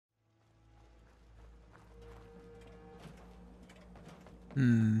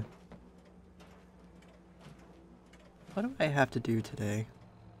Hmm. What do I have to do today?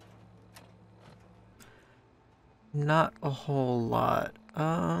 Not a whole lot.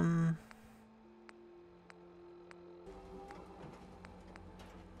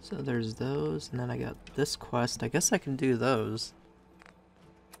 So there's those, and then I got this quest. I guess I can do those.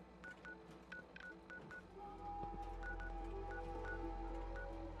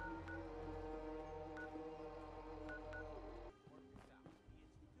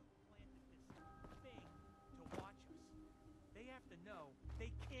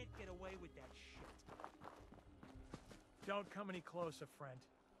 Don't come any closer, friend.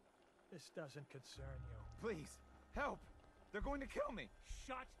 This doesn't concern you. Please, help! They're going to kill me!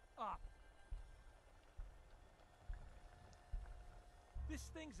 Shut up! This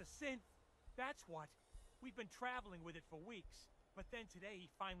thing's a synth. That's what. We've been traveling with it for weeks. But then today he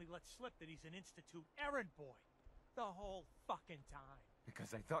finally let slip that he's an Institute errand boy. The whole fucking time.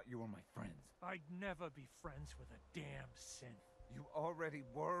 Because I thought you were my friends. I'd never be friends with a damn synth. You already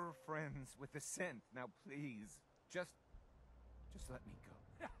were friends with the synth. Now please, just let me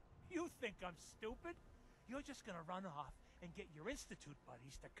go. You think I'm stupid? You're just gonna run off and get your Institute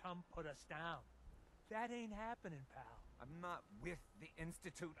buddies to come put us down. That ain't happening, pal. I'm not with the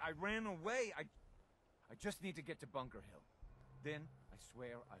Institute. I ran away. I just need to get to Bunker Hill. Then, I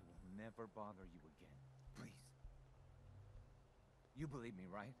swear I will never bother you again. Please. You believe me,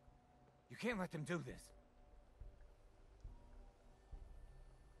 right? You can't let them do this.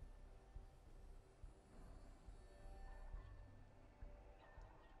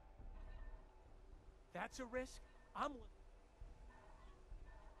 That's a risk? I'm...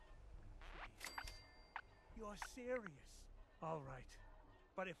 You're serious. All right.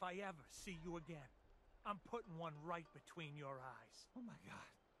 But if I ever see you again, I'm putting one right between your eyes. Oh my God.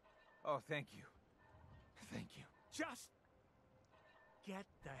 Oh, thank you. Thank you. Just get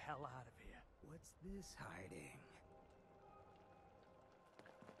the hell out of here. What's this hiding?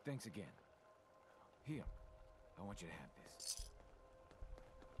 Thanks again. Here, I want you to have this.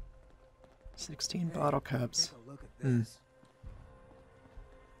 16 bottle caps. Take a look at this.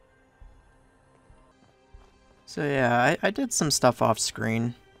 So yeah, I did some stuff off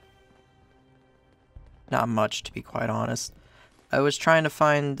screen. Not much, to be quite honest. I was trying to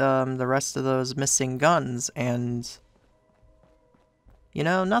find the rest of those missing guns, and... you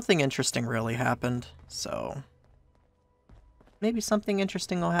know, nothing interesting really happened, so... maybe something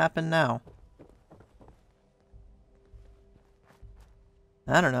interesting will happen now.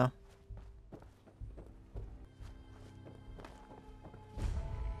 I don't know.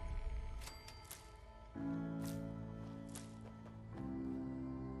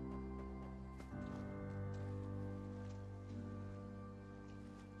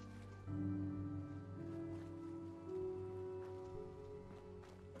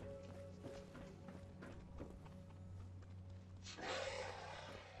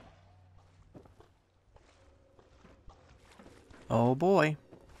 Oh boy.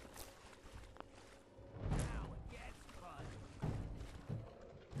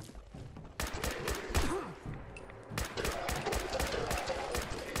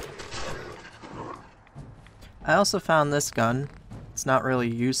 I also found this gun. It's not really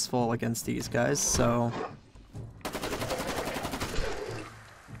useful against these guys, so...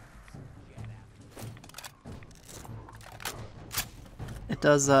 it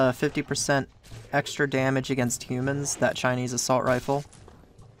does 50% extra damage against humans, that Chinese assault rifle.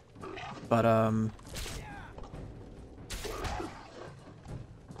 But,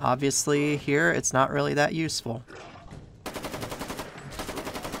 obviously here, it's not really that useful.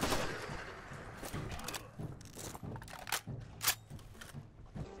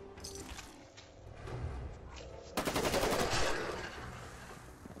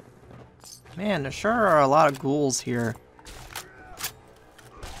 Man, there sure are a lot of ghouls here.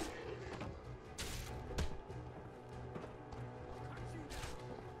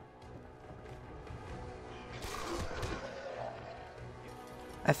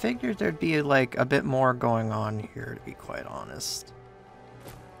 I figured there'd be, like, a bit more going on here, to be quite honest.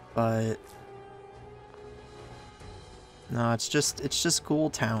 But... no, it's just Ghoul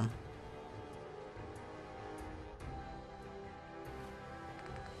Town.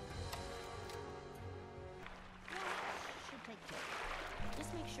 Should take care.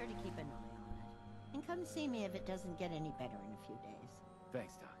 Just make sure to keep an eye on it. And come see me if it doesn't get any better in a few days.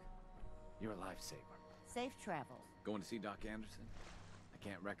 Thanks, Doc. You're a lifesaver. Safe travels. Going to see Doc Anderson? I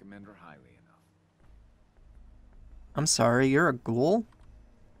can't recommend her highly enough. I'm sorry, you're a ghoul?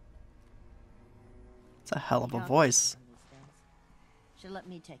 It's a hell of a voice. Should let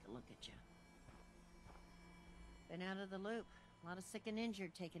me take a look at you. Been out of the loop. A lot of sick and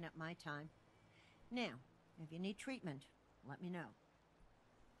injured taking up my time. Now, if you need treatment, let me know.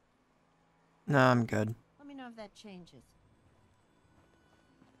 No, I'm good. Let me know if that changes.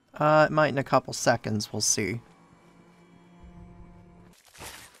 It might in a couple seconds, we'll see.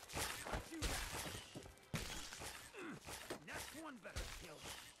 Next one better kill.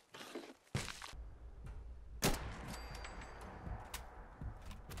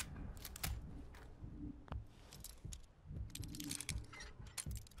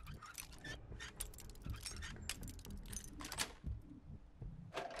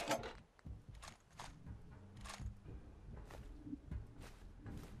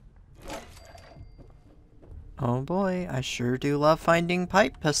 Oh boy, I sure do love finding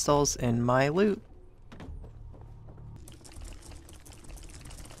pipe pistols in my loot.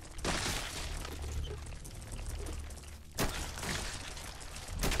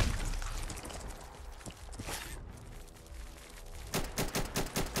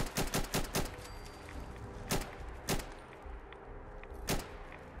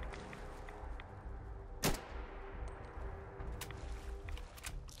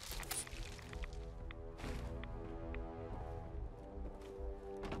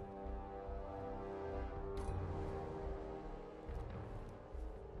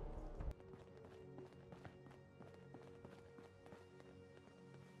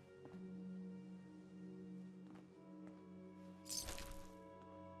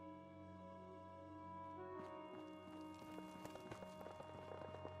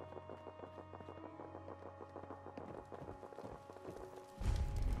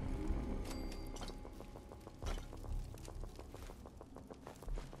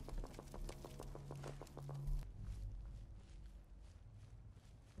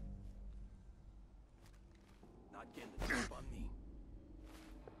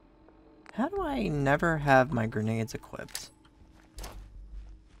 How do I never have my grenades equipped?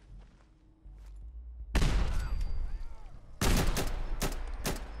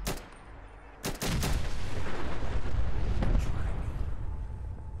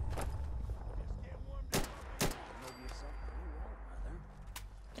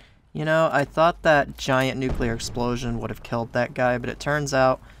 You know, I thought that giant nuclear explosion would have killed that guy, but it turns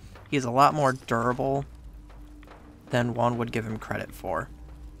out he's a lot more durable than one would give him credit for.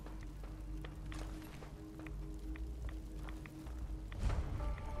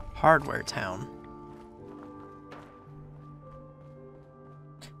 Hardware Town.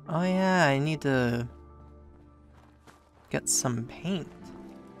 Oh yeah, I need to get some paint.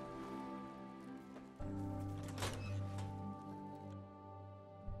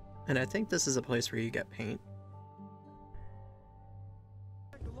 And I think this is a place where you get paint.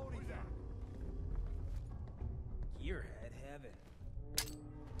 Gearhead heaven.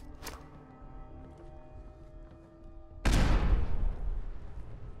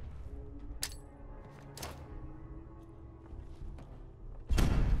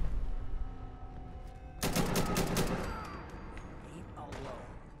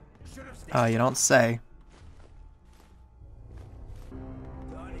 Oh, you don't say.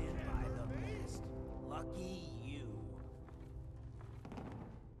 Done in by the Misc. Lucky you.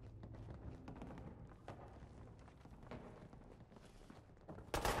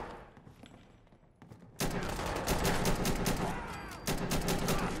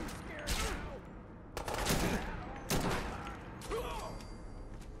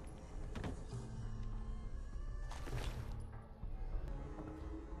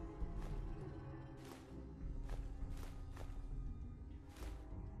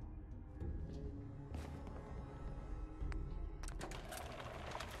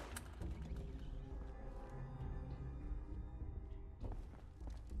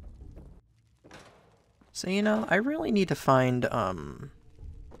 So, you know, I really need to find, a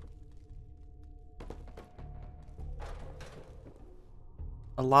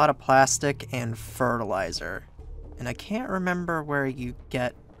lot of plastic and fertilizer. And I can't remember where you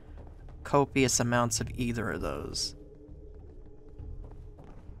get copious amounts of either of those.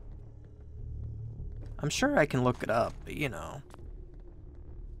 I'm sure I can look it up, but you know.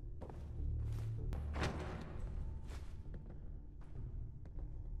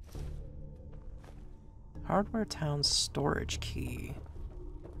 Hardware Town storage key.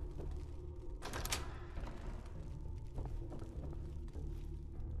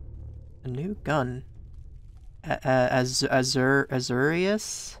 A new gun. Azurius?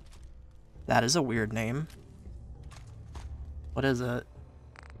 That is a weird name. What is it?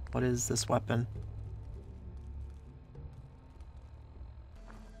 What is this weapon?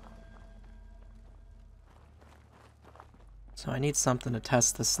 So I need something to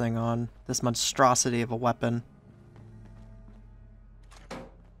test this thing on. This monstrosity of a weapon.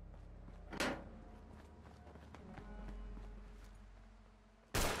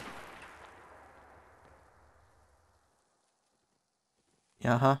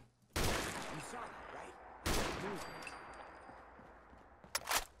 Uh-huh. You saw that, right?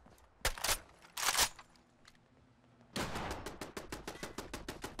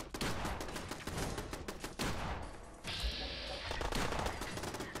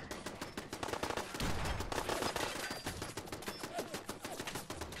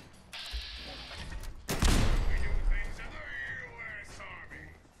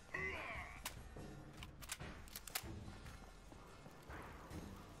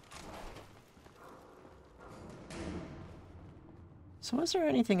 So was there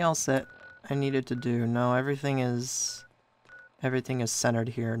anything else that I needed to do? No, everything is centered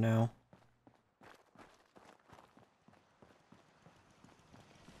here now.